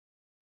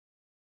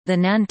The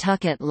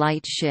Nantucket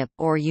lightship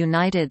or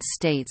United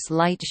States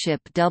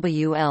lightship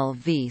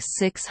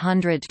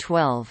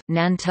WLV-612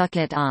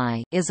 Nantucket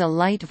I is a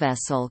light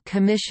vessel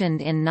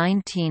commissioned in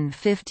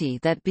 1950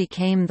 that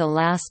became the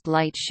last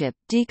lightship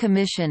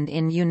decommissioned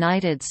in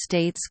United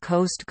States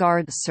Coast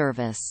Guard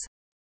service.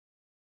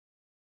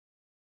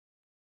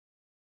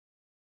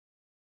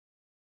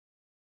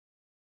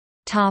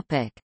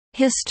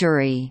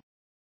 History.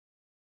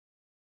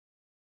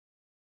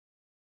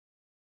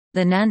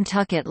 The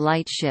Nantucket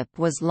lightship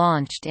was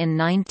launched in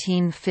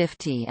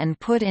 1950 and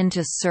put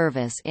into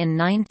service in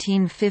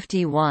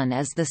 1951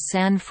 as the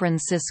San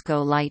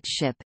Francisco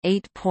lightship,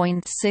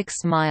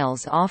 8.6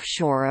 miles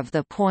offshore of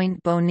the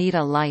Point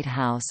Bonita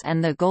Lighthouse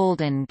and the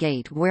Golden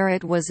Gate, where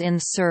it was in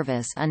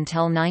service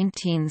until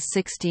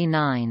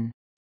 1969.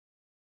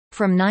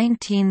 From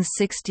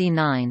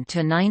 1969 to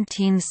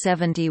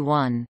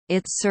 1971,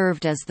 it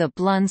served as the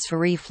Blunt's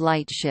Reef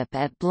lightship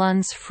at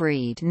Blunt's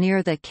Freed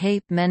near the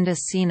Cape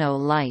Mendocino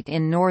Light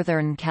in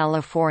Northern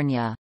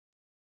California.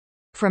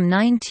 From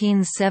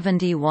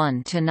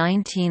 1971 to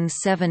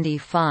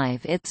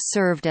 1975 it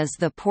served as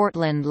the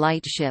Portland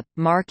lightship,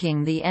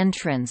 marking the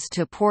entrance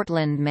to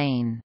Portland,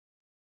 Maine.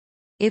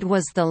 It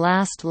was the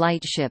last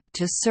lightship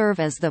to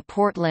serve as the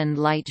Portland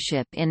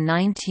lightship in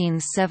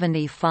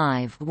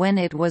 1975 when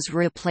it was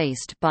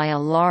replaced by a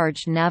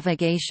large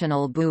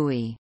navigational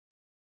buoy.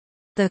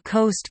 The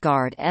Coast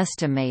Guard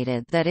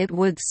estimated that it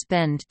would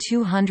spend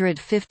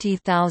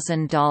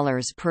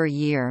 $250,000 per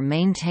year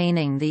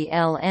maintaining the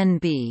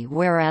LNB,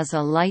 whereas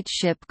a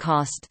lightship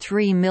cost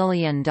 $3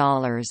 million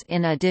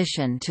in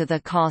addition to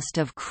the cost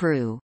of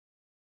crew.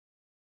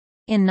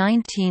 In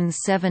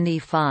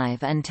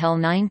 1975 until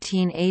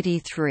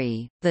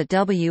 1983, the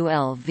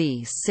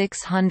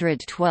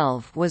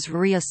WLV-612 was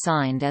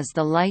reassigned as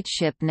the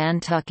lightship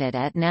Nantucket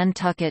at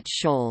Nantucket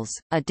Shoals,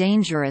 a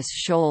dangerous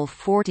shoal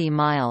 40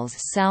 miles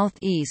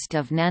southeast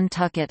of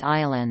Nantucket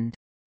Island.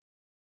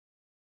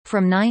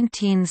 From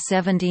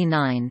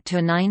 1979 to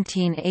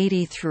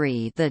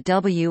 1983 the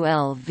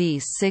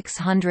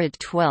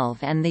WLV-612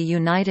 and the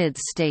United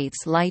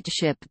States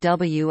lightship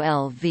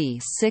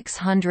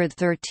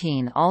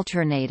WLV-613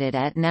 alternated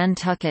at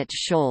Nantucket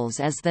Shoals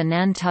as the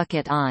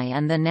Nantucket I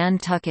and the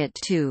Nantucket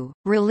II,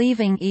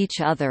 relieving each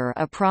other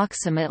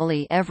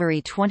approximately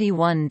every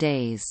 21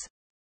 days.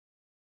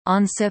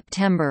 On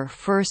September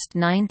 1,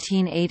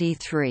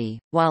 1983,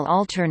 while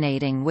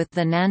alternating with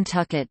the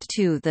Nantucket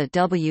II, the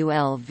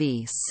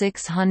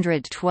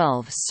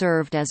WLV-612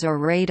 served as a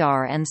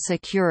radar and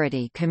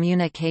security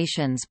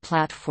communications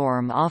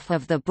platform off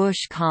of the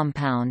Bush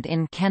compound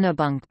in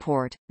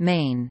Kennebunkport,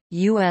 Maine.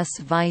 U.S.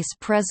 Vice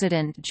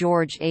President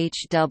George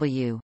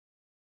H.W.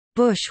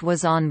 Bush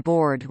was on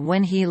board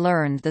when he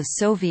learned the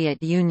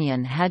Soviet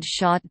Union had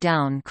shot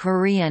down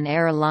Korean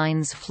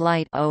Airlines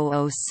Flight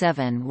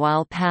 007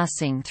 while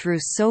passing through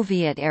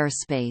Soviet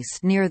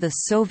airspace near the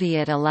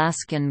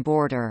Soviet-Alaskan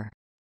border.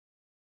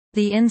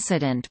 The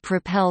incident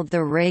propelled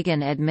the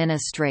Reagan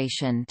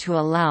administration to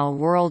allow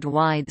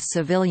worldwide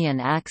civilian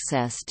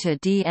access to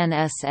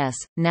DNSS,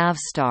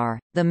 Navstar,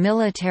 the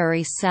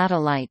military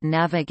satellite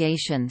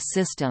navigation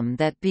system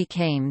that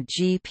became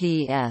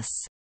GPS.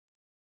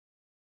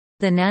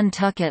 The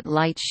Nantucket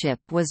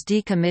lightship was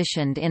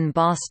decommissioned in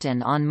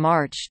Boston on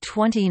March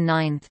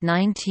 29,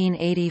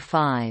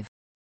 1985.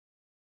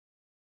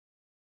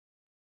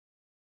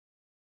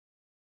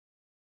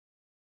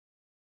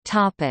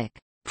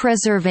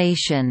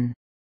 Preservation.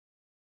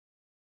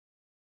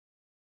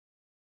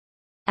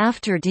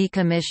 After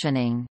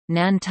decommissioning,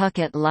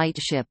 Nantucket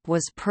lightship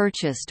was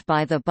purchased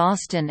by the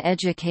Boston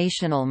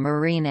Educational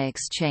Marine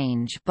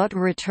Exchange but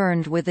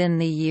returned within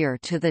the year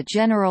to the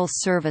General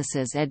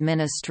Services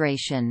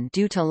Administration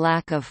due to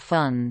lack of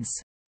funds.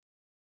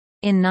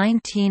 In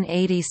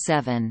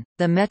 1987,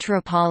 the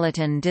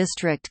Metropolitan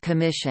District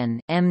Commission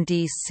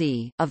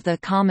 (MDC) of the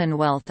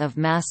Commonwealth of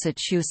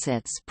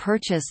Massachusetts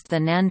purchased the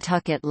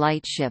Nantucket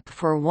lightship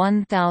for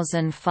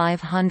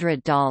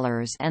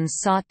 $1,500 and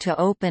sought to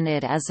open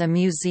it as a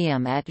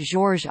museum at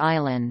George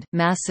Island,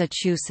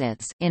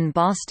 Massachusetts, in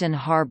Boston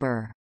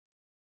Harbor.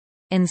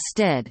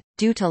 Instead,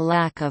 due to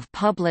lack of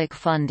public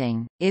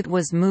funding, it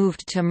was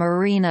moved to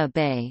Marina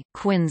Bay,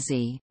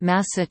 Quincy,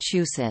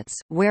 Massachusetts,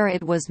 where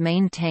it was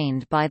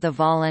maintained by the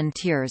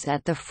volunteers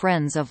at the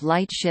Friends of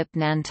Lightship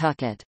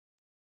Nantucket.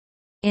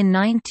 In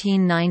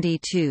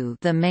 1992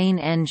 the main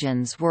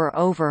engines were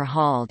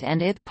overhauled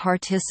and it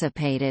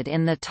participated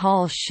in the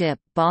Tall Ship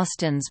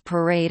Boston's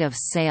Parade of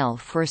Sail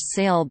for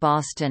Sail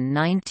Boston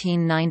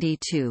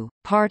 1992,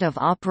 part of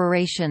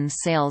Operation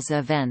Sail's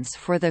events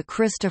for the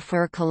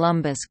Christopher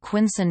Columbus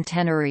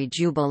Quincentenary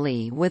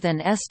Jubilee, with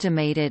an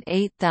estimated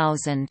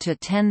 8,000 to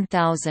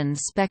 10,000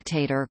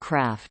 spectator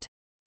craft.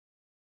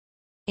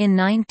 In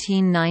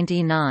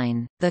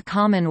 1999, the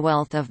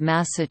Commonwealth of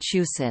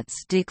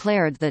Massachusetts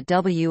declared the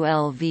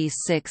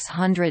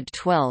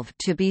WLV-612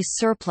 to be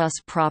surplus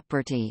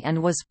property and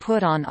was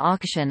put on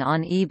auction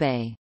on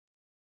eBay.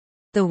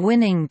 The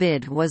winning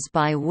bid was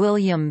by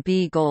William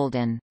B.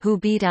 Golden, who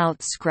beat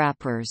out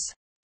scrappers.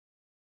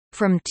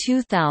 From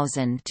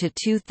 2000 to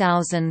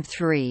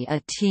 2003,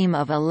 a team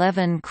of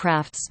 11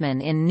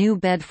 craftsmen in New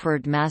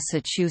Bedford,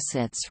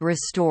 Massachusetts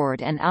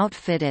restored and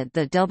outfitted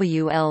the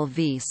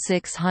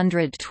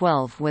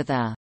WLV-612 with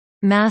a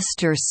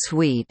master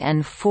suite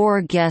and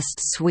 4 guest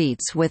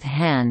suites with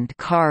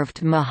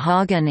hand-carved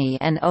mahogany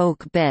and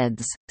oak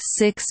beds,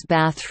 6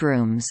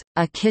 bathrooms,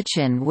 a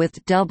kitchen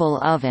with double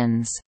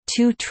ovens,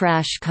 2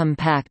 trash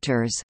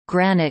compactors,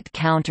 granite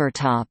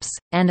countertops,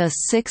 and a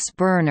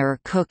 6-burner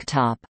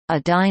cooktop, a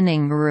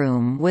dining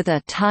room with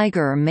a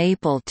tiger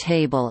maple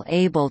table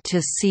able to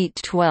seat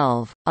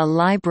 12, a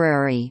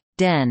library,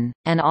 den,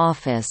 an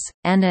office,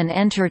 and an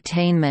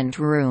entertainment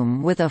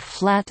room with a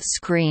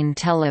flat-screen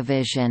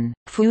television,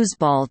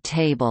 foosball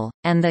table,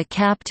 and the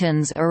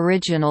captain's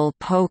original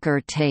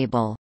poker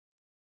table.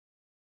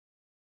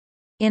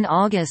 In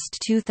August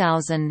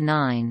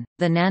 2009,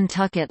 the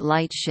Nantucket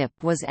lightship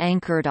was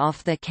anchored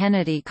off the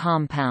Kennedy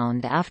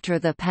compound after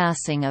the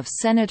passing of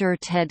Senator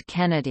Ted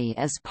Kennedy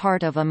as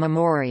part of a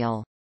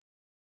memorial.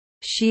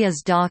 She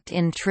is docked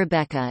in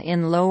Tribeca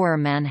in Lower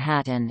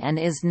Manhattan and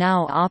is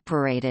now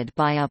operated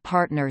by a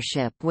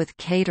partnership with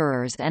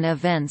caterers and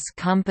events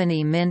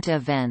company Mint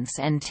Events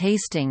and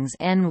Tastings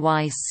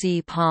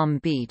NYC. Palm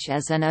Beach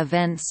as an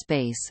event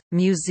space,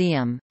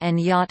 museum, and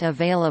yacht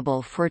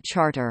available for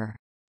charter.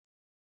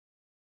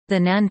 The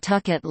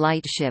Nantucket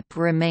lightship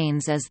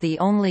remains as the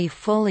only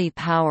fully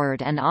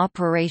powered and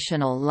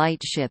operational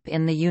lightship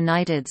in the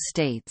United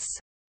States.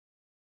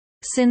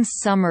 Since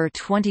summer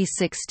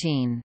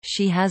 2016,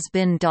 she has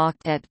been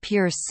docked at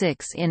Pier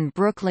 6 in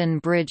Brooklyn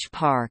Bridge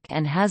Park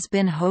and has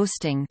been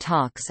hosting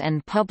talks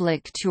and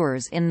public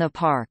tours in the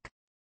park.